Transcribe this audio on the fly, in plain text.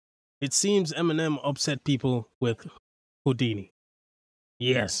It seems Eminem upset people with Houdini.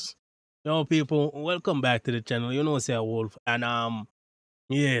 Yes. Yo, people, welcome back to the channel. You know, say a wolf. And,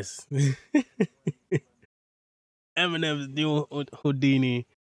 yes. Eminem's new Houdini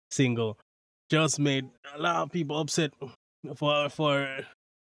single just made a lot of people upset for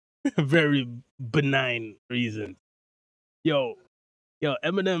very benign reasons. Yo,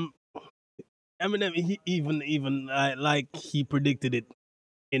 Eminem, he even like he predicted it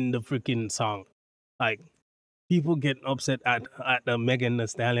in the freaking song. Like, people get upset at the Megan Thee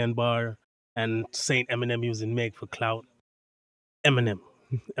Stallion bar and saying Eminem using Meg for clout. Eminem,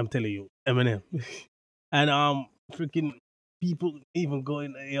 I'm telling you, Eminem, and freaking people even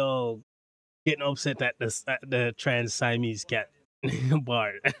going getting upset at the trans Siamese cat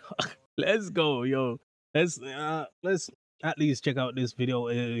bar. Let's go, yo. Let's at least check out this video.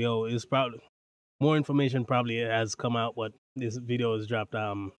 Yo, it's probably more information probably has come out, but this video was dropped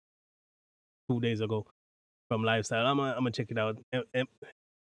 2 days ago from Lifestyle. I'm gonna check it out.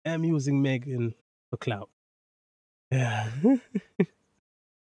 I'm using Megan for clout. Yeah.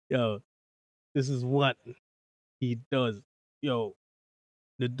 Yo, this is what he does. Yo,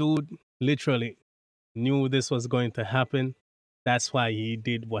 the dude literally knew this was going to happen. That's why he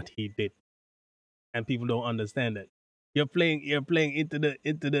did what he did. And people don't understand that. You're playing into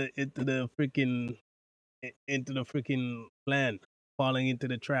the freaking plan, falling into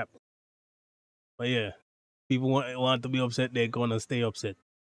the trap. But yeah, people want to be upset, they're gonna stay upset.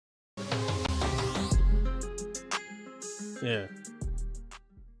 Yeah.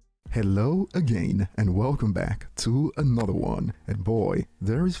 Hello again and welcome back to another one. And boy,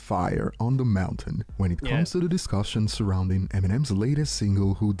 there is fire on the mountain when it comes to the discussion surrounding Eminem's latest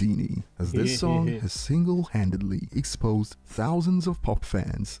single Houdini, as this song has single-handedly exposed thousands of pop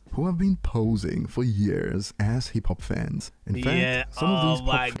fans who have been posing for years as hip-hop fans. In fact, some of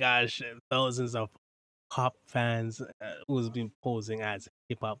these gosh, thousands of pop fans who's been posing as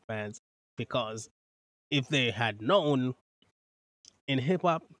hip-hop fans, because if they had known in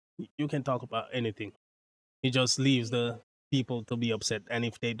hip-hop you can talk about anything. It just leaves the people to be upset, and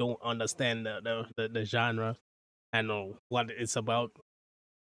if they don't understand the genre and what it's about,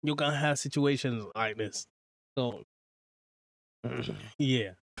 you can have situations like this. So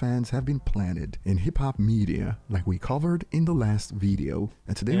yeah, fans have been planted in hip-hop media like we covered in the last video,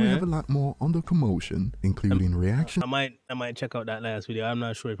 and today we have a lot more on the commotion, including reaction. I might check out that last video. I'm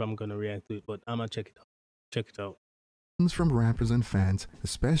not sure if I'm gonna react to it, but I'm gonna check it out. From rappers and fans,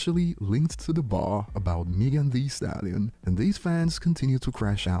 especially linked to the bar about Megan Thee Stallion, and these fans continue to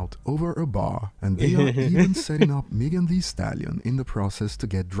crash out over a bar, and they are even setting up Megan Thee Stallion in the process to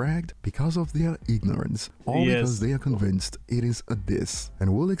get dragged because of their ignorance, all because they are convinced it is a diss.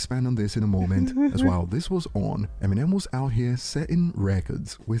 And we'll expand on this in a moment, as while this was on, Eminem was out here setting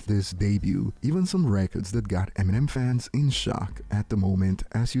records with this debut, even some records that got Eminem fans in shock at the moment,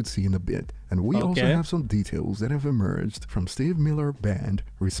 as you'd see in a bit. And we also have some details that have emerged from Steve Miller Band,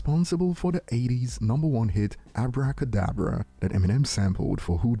 responsible for the 80s #1 hit Abracadabra that Eminem sampled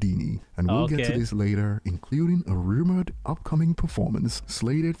for Houdini. And we'll get to this later, including a rumored upcoming performance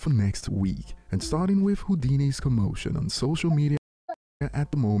slated for next week. And starting with Houdini's commotion on social media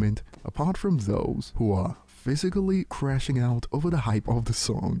at the moment, apart from those who are physically crashing out over the hype of the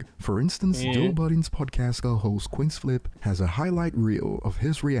song. For instance, Joe Budden's podcast co-host Quince Flip has a highlight reel of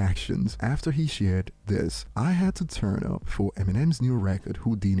his reactions after he shared this: "I had to turn up for Eminem's new record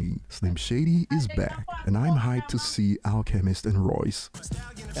Houdini. Slim Shady is back, and I'm hyped to see Alchemist and Royce."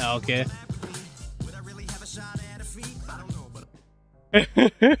 Okay.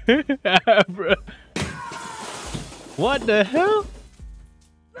 Bro. What the hell?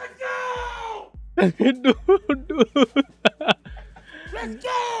 Dude. Let's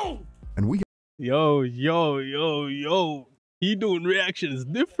go! And we yo. He doing reactions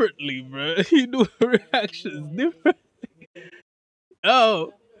differently, bro. He doing reactions differently.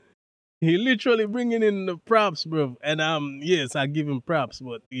 Oh, he literally bringing in the props, bro. And yes, I give him props,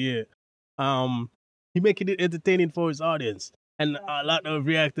 but yeah, he making it entertaining for his audience. And a lot of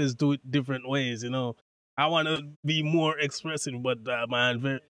reactors do it different ways, you know. I want to be more expressive, but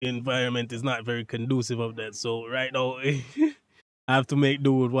my environment is not very conducive of that. So right now, I have to make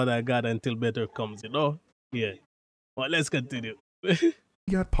do with what I got until better comes, you know? Yeah. Well, let's continue.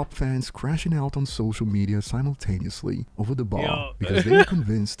 We got pop fans crashing out on social media simultaneously over the bar because they are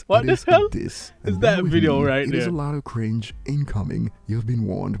convinced it is a diss. Is that video right there? It is a lot of cringe incoming. You've been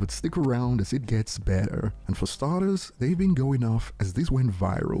warned, but stick around as it gets better. And for starters, they've been going off as this went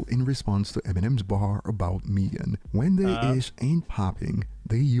viral in response to Eminem's bar about Megan. When they ish ain't popping,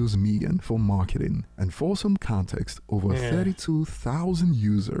 they use Megan for marketing. And for some context, over 32,000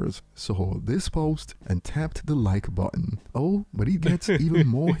 users saw this post and tapped the like button. Oh, but it gets even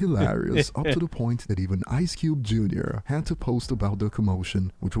more hilarious, up to the point that even Ice Cube Jr. had to post about the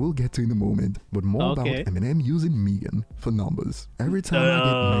commotion, which we'll get to in a moment, but more about Eminem using Megan for numbers. Every time I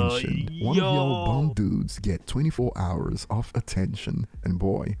get mentioned, one of y'all bum dudes get 24 hours of attention. And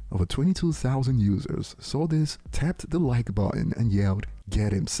boy, over 22,000 users saw this, tapped the like button, and yelled,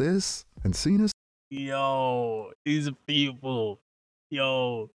 "Get him, sis!" And seen us. Yo, these people.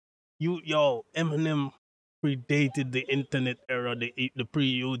 Yo, Eminem predated the internet era, the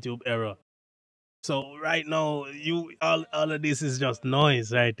pre-YouTube era. So right now, all of this is just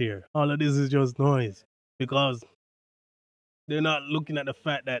noise right here. All of this is just noise because they're not looking at the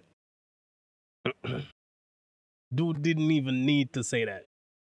fact that dude didn't even need to say that.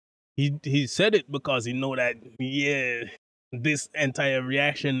 He said it because he know that this entire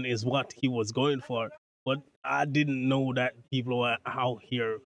reaction is what he was going for. But I didn't know that people were out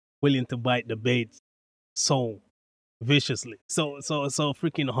here willing to bite the bait so viciously, so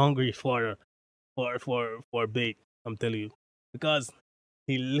freaking hungry for bait. I'm telling you, because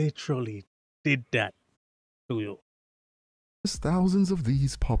he literally did that to you. Thousands of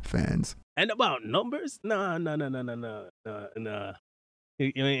these pop fans. And about numbers, no.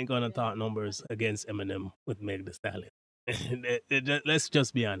 You ain't gonna talk numbers against Eminem with Meg Thee Stallion. Let's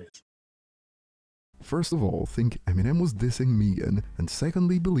just be honest. First of all, think Eminem was dissing Megan, and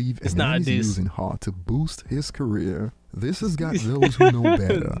secondly, believe Eminem is using her to boost his career. This has got those who know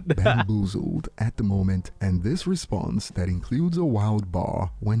better bamboozled at the moment, and this response that includes a wild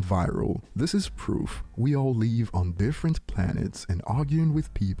bar went viral. This is proof we all live on different planets, and arguing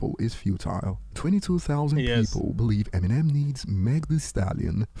with people is futile. 22,000 people believe Eminem needs Meg Thee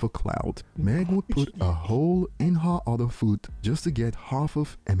Stallion for clout. Meg would put a hole in her other foot just to get half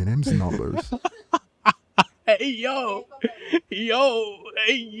of Eminem's numbers. Hey yo, hey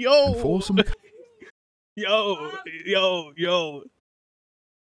yo, and for some yo,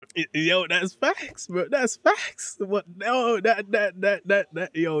 that's facts, bro. That's facts. What? No, that.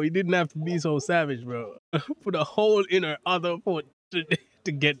 Yo, he didn't have to be so savage, bro. Put a hole in her other foot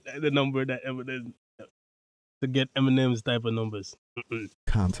to get the number that Eminem, to get Eminem's type of numbers.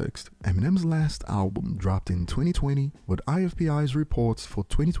 Context. Eminem's last album dropped in 2020, but IFPI's reports for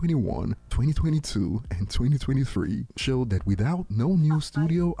 2021, 2022, and 2023 showed that without no new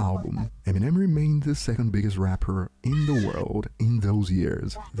studio album, Eminem remained the second biggest rapper in the world in those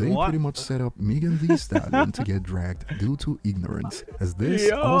years. They pretty much set up Megan Thee Stallion to get dragged due to ignorance, as this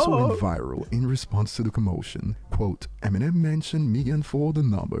also went viral in response to the commotion. Quote, Eminem mentioned Megan for the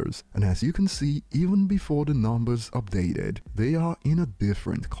numbers, and as you can see, even before the numbers updated, they are in a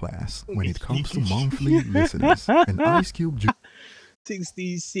different class when it comes to monthly listeners. And Ice Cube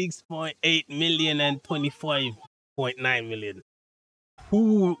 66.8 million and 25.9 million.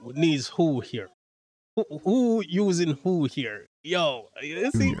 Who needs who here? Who using who here? Yo, you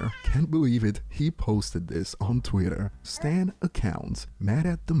see? Jr. Can't believe it. He posted this on Twitter. Stan accounts mad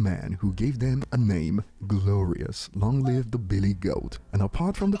at the man who gave them a name. Glorious. Long live the Billy Goat. And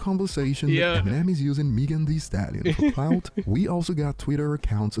apart from the conversation that Eminem is using Megan Thee Stallion for clout, we also got Twitter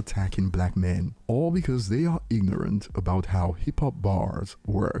accounts attacking black men. All because they are ignorant about how hip-hop bars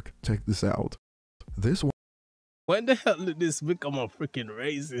work. Check this out. When the hell did this become a freaking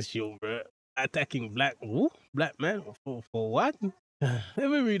race issue, bro? Attacking black man for what? Let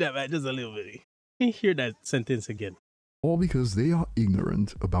me read that back just a little bit. Can you hear that sentence again? All because they are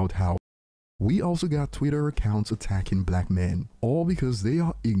ignorant about how. We also got Twitter accounts attacking black men. All because they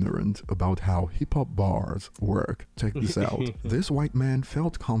are ignorant about how hip-hop bars work. Check this out. This white man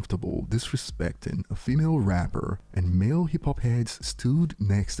felt comfortable disrespecting a female rapper, and male hip-hop heads stood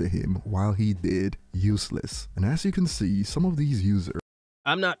next to him while he did. Useless. And as you can see, some of these users.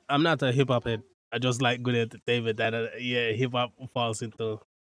 I'm not a hip hop head. I just like good entertainment. That hip hop falls into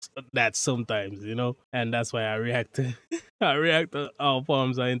that sometimes, you know, and that's why I react to all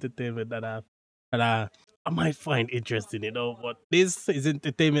forms of entertainment that I might find interesting, you know. But this is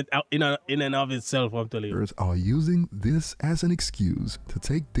entertainment in and of itself. I'm telling you, are using this as an excuse to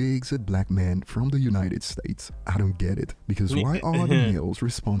take digs at black men from the United States. I don't get it, because why are the males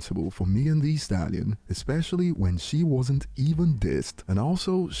responsible for Megan Thee Stallion, especially when she wasn't even dissed, and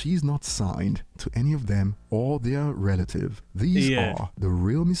also she's not signed to any of them or their relative. These are the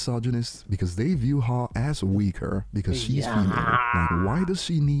real misogynists because they view her as weaker because she's female. Like, why does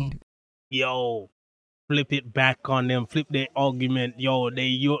she need? Yo, flip it back on them. Flip their argument. Yo,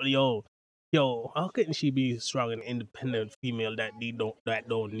 how can she be strong and independent female that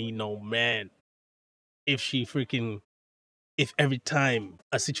don't need no man? If she freaking if every time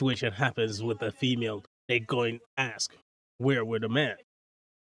a situation happens with a female, they go and ask, where were the men?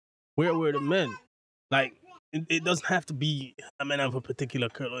 Where were the men? Like, it doesn't have to be a man of a particular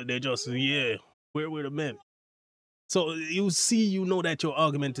color. They just, yeah, where were the men? So you see, you know that your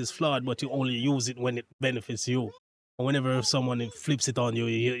argument is flawed, but you only use it when it benefits you. Or whenever someone flips it on you,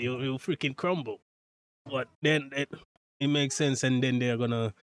 you freaking crumble. But then it makes sense, and then they're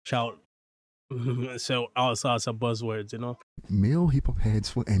gonna shout, so all sorts of buzzwords, you know? Male hip hop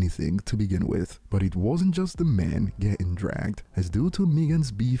heads for anything to begin with, but it wasn't just the men getting dragged, as due to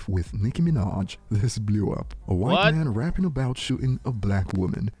Megan's beef with Nicki Minaj, this blew up. A white What? man rapping about shooting a black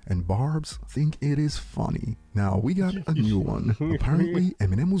woman, and Barbs think it is funny. Now we got a new one. Apparently,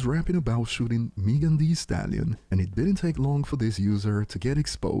 Eminem was rapping about shooting Megan Thee Stallion, and it didn't take long for this user to get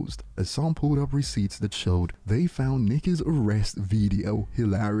exposed, as some pulled up receipts that showed they found Nicki's arrest video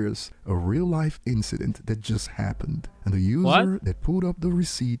hilarious, a real-life incident that just happened. And the user that pulled up the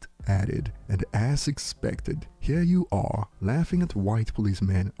receipt added, and as expected, here you are, laughing at white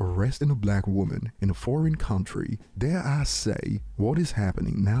policemen arresting a black woman in a foreign country. Dare I say, what is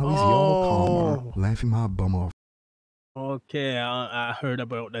happening now is y'all calmer, laughing my bum off. Okay, I heard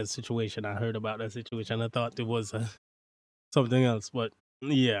about that situation. I thought it was something else, but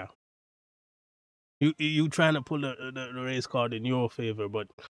yeah. You trying to pull the race card in your favor, but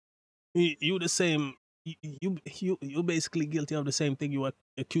you the same. You basically guilty of the same thing you are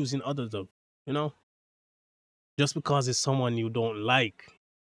accusing others of. You know, just because it's someone you don't like,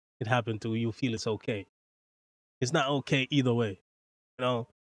 it happened to you, feel it's okay. It's not okay either way. You know,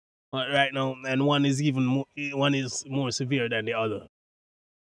 right now, and one is more severe than the other.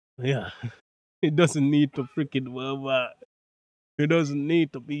 Yeah, it doesn't need to freaking it doesn't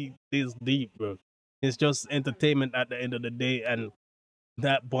need to be this deep, bro. It's just entertainment at the end of the day, and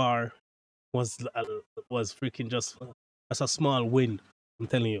that bar was freaking just as a small wind. I'm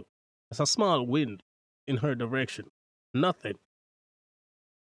telling you, it's a small wind in her direction. Nothing.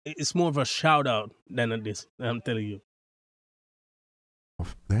 It's more of a shout out than a diss. I'm telling you.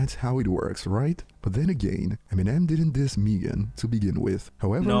 That's how it works, right? But then again, Eminem didn't diss Megan to begin with.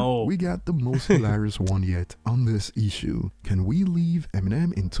 However, No. we got the most hilarious one yet on this issue. Can we leave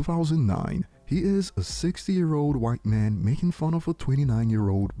Eminem in 2009? He is a 60-year-old white man making fun of a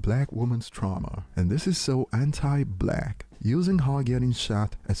 29-year-old black woman's trauma. And this is so anti-black. Using her getting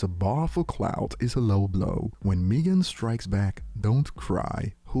shot as a bar for clout is a low blow. When Megan strikes back, don't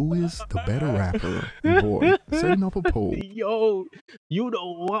cry. Who is the better rapper? And boy, setting up a poll. Yo, you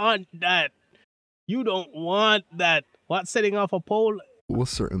don't want that. You don't want that. What, setting off a poll? Was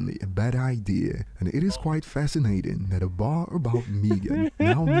certainly a bad idea, and it is quite fascinating that a bar about Megan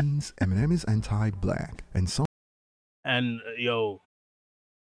now means Eminem is anti-black, and some. And yo,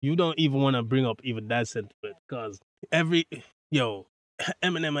 you don't even want to bring up even that sentiment, because Eminem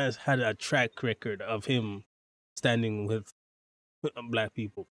has had a track record of him standing with black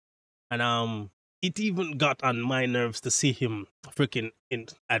people, and it even got on my nerves to see him freaking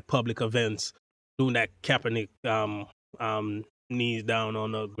at public events doing that Kaepernick knees down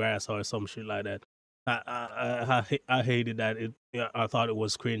on the grass or some shit like that. I hated that. I thought it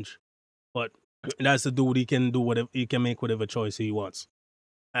was cringe, but that's the dude. He can do whatever. He can make whatever choice he wants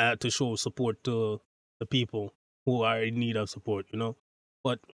to show support to the people who are in need of support. You know,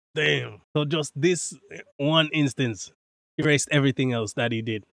 but damn. So just this one instance erased everything else that he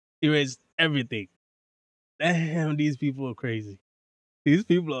did. Erased everything. Damn, these people are crazy. These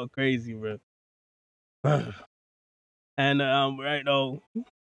people are crazy, bro. And right now,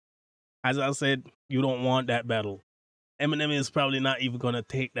 as I said, you don't want that battle. Eminem is probably not even gonna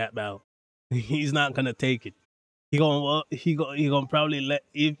take that battle. He's not gonna take it. He gonna probably let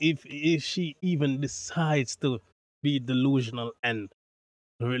if she even decides to be delusional and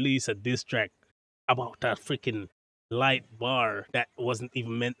release a diss track about that freaking light bar that wasn't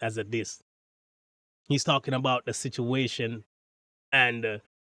even meant as a diss. He's talking about the situation and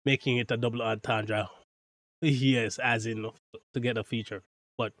making it a double entendre. Yes, as in to get a feature,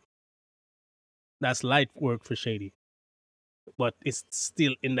 but that's light work for Shady. But it's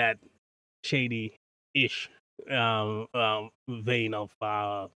still in that shady-ish vein of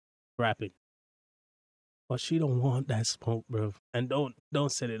rapping. But she don't want that smoke, bro. And don't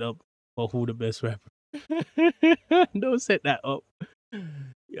set it up for who the best rapper. Don't set that up.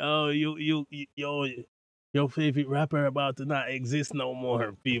 Yo, your favorite rapper about to not exist no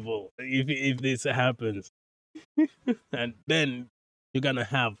more, people. If this happens, and then you're gonna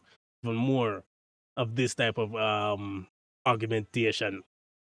have even more of this type of argumentation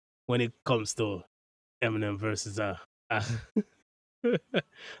when it comes to Eminem versus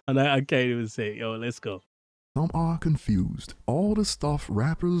and I can't even say, yo, let's go. Some are confused. All the stuff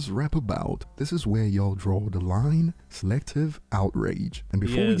rappers rap about, this is where y'all draw the line, selective outrage. And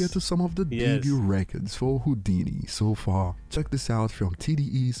before we get to some of the debut records for Houdini so far, check this out from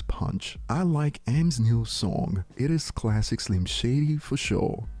TDE's Punch. I like M's new song. It is classic Slim Shady for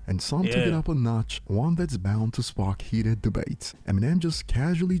sure. And some took it up a notch, one that's bound to spark heated debates. Eminem just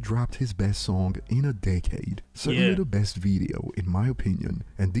casually dropped his best song in a decade. Certainly the best video, in my opinion.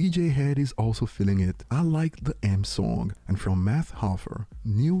 And DJ Head is also feeling it. I like the M song. And from Math Hoffer,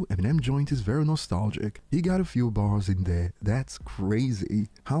 new Eminem joint is very nostalgic. He got a few bars in there. That's crazy.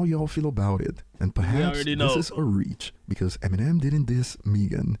 How y'all feel about it? And perhaps this is a reach, because Eminem didn't diss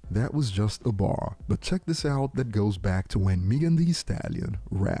Megan. That was just a bar. But check this out, that goes back to when Megan Thee Stallion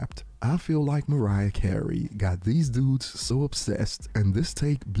rapped. I feel like Mariah Carey got these dudes so obsessed, and this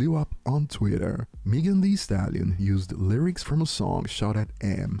take blew up on Twitter. Megan Thee Stallion used lyrics from a song shot at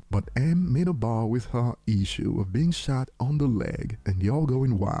M, but M made a bar with her issue of being shot on the leg, and y'all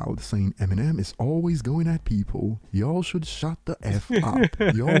going wild saying Eminem is always going at people. Y'all should shut the F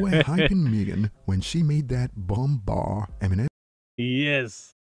up. Y'all were hyping Megan when she made that bum bar. Eminem.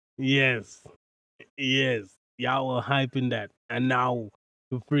 Yes. Y'all were hyping that, and now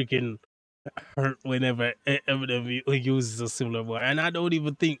you freaking hurt whenever Eminem uses a similar word. And I don't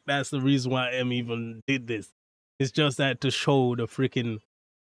even think that's the reason why M even did this. It's just that to show the freaking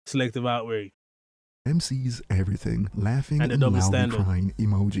selective outrage. M sees everything, laughing and loudly crying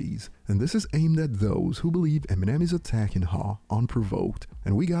emojis. And this is aimed at those who believe Eminem is attacking her unprovoked.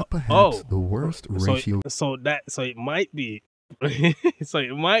 And we got perhaps the worst ratio. So it might be. So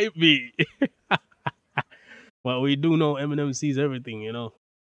it might be. Well, we do know Eminem sees everything, you know.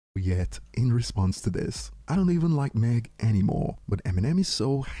 Yet, in response to this, I don't even like Meg anymore, but Eminem is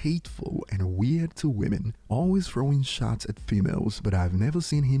so hateful and weird to women, always throwing shots at females, but I've never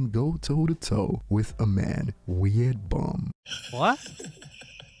seen him go toe-to-toe with a man. Weird bum. What?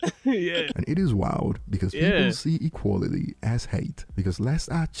 And it is wild, because people see equality as hate, because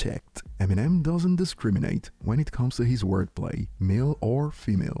last I checked, Eminem doesn't discriminate when it comes to his wordplay, male or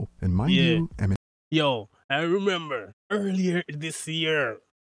female. And mind you, Eminem... Yo, I remember earlier this year,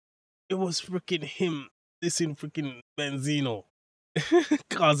 it was freaking him dissing freaking Benzino,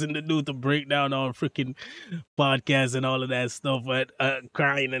 causing the dude to break down our freaking podcast and all of that stuff,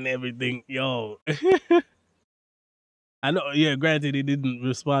 crying and everything. Yo, I know. Yeah, granted, he didn't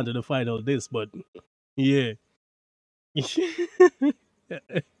respond to the final diss, but yeah, it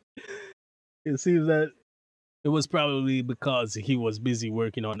seems that it was probably because he was busy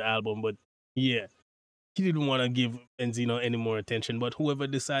working on the album. But yeah, he didn't want to give Benzino any more attention. But whoever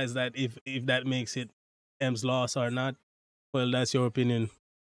decides that, if that makes it M's loss or not, well, that's your opinion.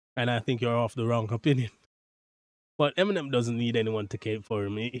 And I think you're off the wrong opinion. But Eminem doesn't need anyone to cape for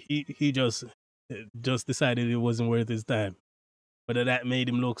him. He just decided it wasn't worth his time. Whether that made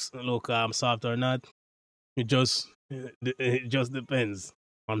him look soft or not, it just depends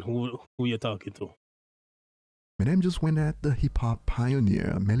on who you're talking to. Eminem just went at the hip-hop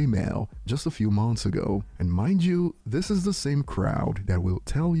pioneer Melly Mel just a few months ago, and mind you, this is the same crowd that will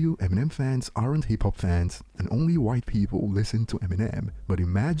tell you Eminem fans aren't hip-hop fans and only white people listen to Eminem. But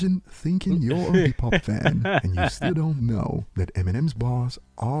imagine thinking you're a hip-hop fan and you still don't know that Eminem's bars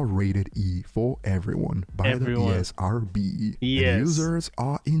are rated E for everyone by the ESRB. And users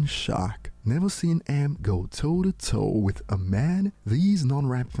are in shock. Never seen M go toe-to-toe with a man. These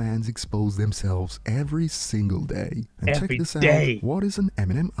non-rap fans expose themselves every single day. And check this out. What is an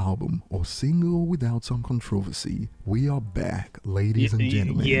Eminem album or single without some controversy? We are back, ladies and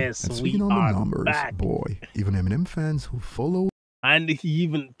gentlemen. Yes, and speaking on the numbers, boy, even Eminem fans who follow... And he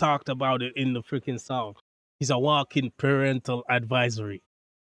even talked about it in the freaking song. He's a walking parental advisory.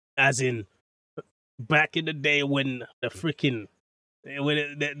 As in, back in the day when the freaking... when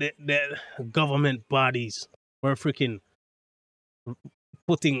the government bodies were freaking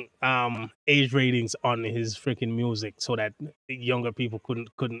putting age ratings on his freaking music so that younger people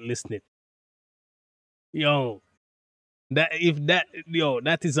couldn't listen it. That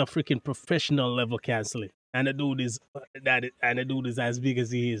is a freaking professional level canceling, and the dude is as big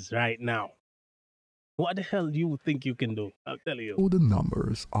as he is right now. What the hell do you think you can do? I'll tell you. The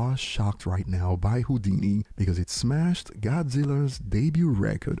numbers are shocked right now by Houdini because it smashed Godzilla's debut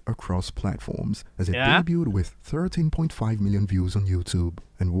record across platforms, as it debuted with 13.5 million views on YouTube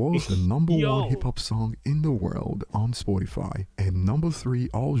and was the number one hip-hop song in the world on Spotify, and number 3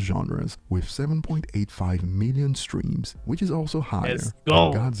 all genres with 7.85 million streams, which is also higher than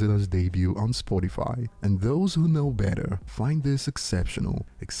Godzilla's debut on Spotify. And those who know better find this exceptional,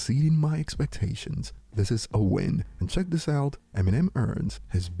 exceeding my expectations. This is a win. And check this out, Eminem earns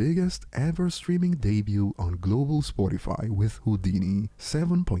his biggest ever streaming debut on global Spotify with Houdini,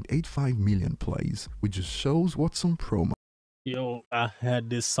 7.85 million plays, which just shows what some promo. Yo, I had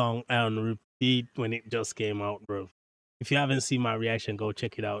this song on repeat when it just came out, bro. If you haven't seen my reaction, go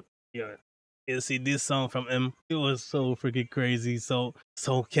check it out. Yeah. You see this song from him, it was so freaking crazy, so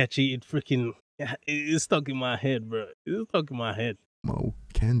catchy. It freaking it's stuck in my head, bro. It's stuck in my head.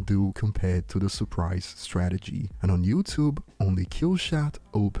 Can do compared to the surprise strategy. And on YouTube, only Killshot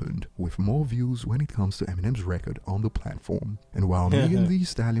opened with more views when it comes to Eminem's record on the platform. And while Megan Thee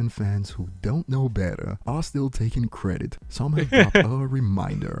Stallion fans who don't know better are still taking credit, some have dropped a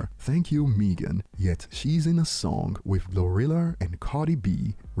reminder. Thank you, Megan. Yet she's in a song with Glorilla and Cardi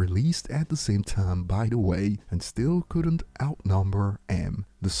B, released at the same time by the way, and still couldn't outnumber M.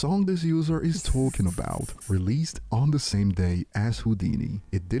 The song this user is talking about, released on the same day as Houdini.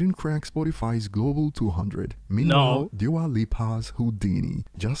 It didn't crack Spotify's Global 200. Meanwhile, Dua Lipa's Houdini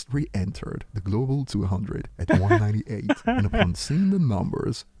just re-entered the Global 200 at 198. And upon seeing the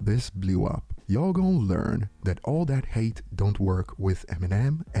numbers, this blew up. Y'all gonna learn that all that hate don't work with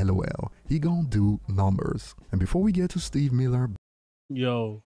Eminem, LOL. He gonna do numbers. And before we get to Steve Miller,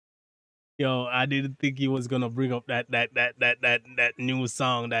 Yo, I didn't think he was gonna bring up that new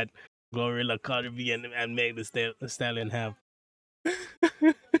song that Glorilla, Cardi B, and Meg the Stallion have.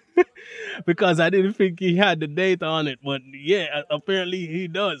 Because I didn't think he had the date on it, but yeah, apparently he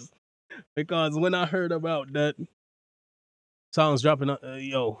does. Because when I heard about that songs dropping,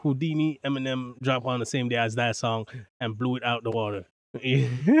 Houdini, Eminem drop on the same day as that song and blew it out the water.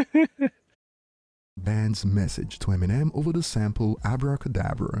 band's message to Eminem over the sample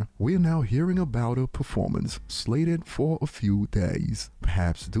Abracadabra, we are now hearing about a performance slated for a few days,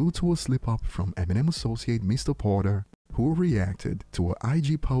 perhaps due to a slip-up from Eminem associate Mr. Porter, who reacted to an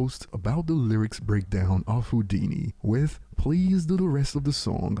IG post about the lyrics breakdown of Houdini with "Please do the rest of the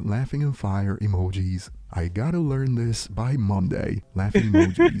song, laughing and fire emojis. I gotta learn this by Monday, laughing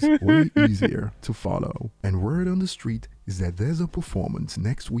emojis, way easier to follow." And word on the street is that there's a performance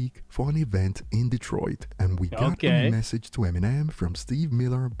next week for an event in Detroit, and we got a message to Eminem from Steve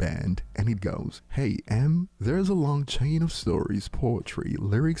Miller Band, and it goes, "Hey M, there's a long chain of stories, poetry,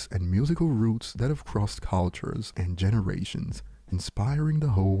 lyrics, and musical roots that have crossed cultures and generations, inspiring the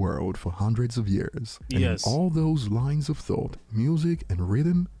whole world for hundreds of years. And in all those lines of thought, music and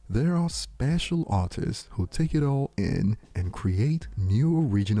rhythm, there are special artists who take it all in and create new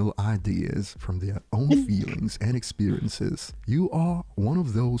original ideas from their own feelings and experiences. You are one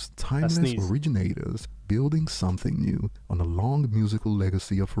of those timeless originators building something new on a long musical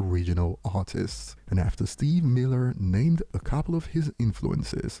legacy of original artists." And after Steve Miller named a couple of his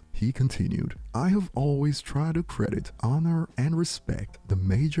influences, he continued, "I have always tried to credit, honor, and respect the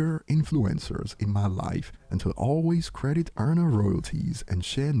major influencers in my life, and to always credit earner royalties and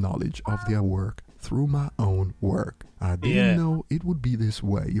share knowledge of their work through my own work. I didn't know it would be this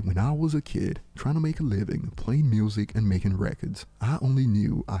way when I was a kid, trying to make a living, playing music and making records. I only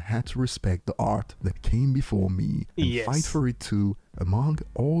knew I had to respect the art that came before me and fight for it too. Among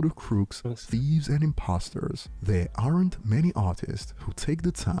all the crooks, thieves, and imposters, there aren't many artists who take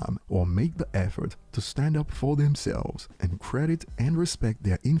the time or make the effort to stand up for themselves and credit and respect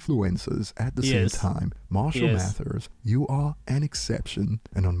their influences at the same time. Marshall Mathers, you are an exception,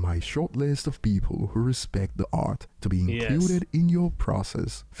 and on my short list of people who respect the art, to be included in your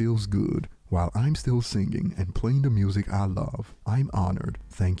process feels good. While I'm still singing and playing the music I love, I'm honored.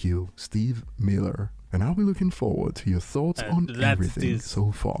 Thank you, Steve Miller." And I'll be looking forward to your thoughts on everything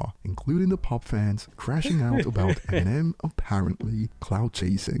so far, including the pop fans crashing out about Eminem apparently clout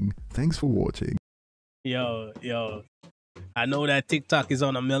chasing. Thanks for watching. Yo, I know that TikTok is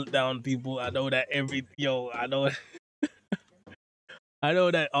on a meltdown, people. I know that I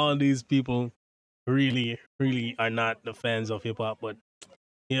know that all these people really are not the fans of hip hop, but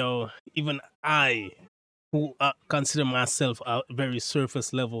even I, who consider myself a very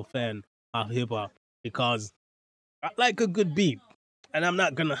surface level fan of hip hop, because I like a good beat, and I'm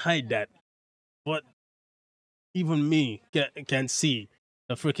not gonna hide that. But even me can see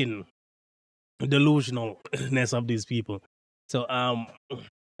the freaking delusionalness of these people. So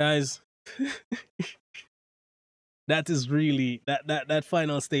guys, that is really that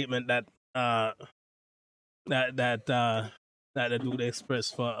final statement that the dude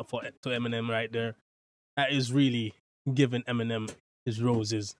expressed to Eminem right there. That is really giving Eminem his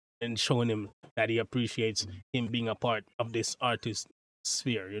roses and showing him that he appreciates him being a part of this artist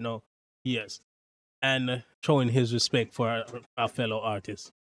sphere, Yes. And showing his respect for our fellow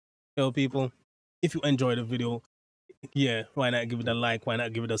artists. People, if you enjoyed the video, Yeah, why not give it a like? Why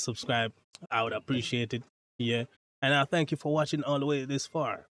not give it a subscribe? I would appreciate it. Yeah. And I thank you for watching all the way this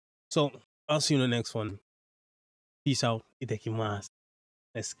far. So I'll see you in the next one. Peace out. Itekimasu.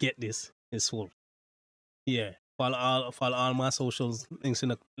 Let's get this. It's full. Yeah. Follow all my socials. Links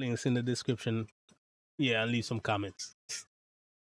in the description. Yeah, and leave some comments.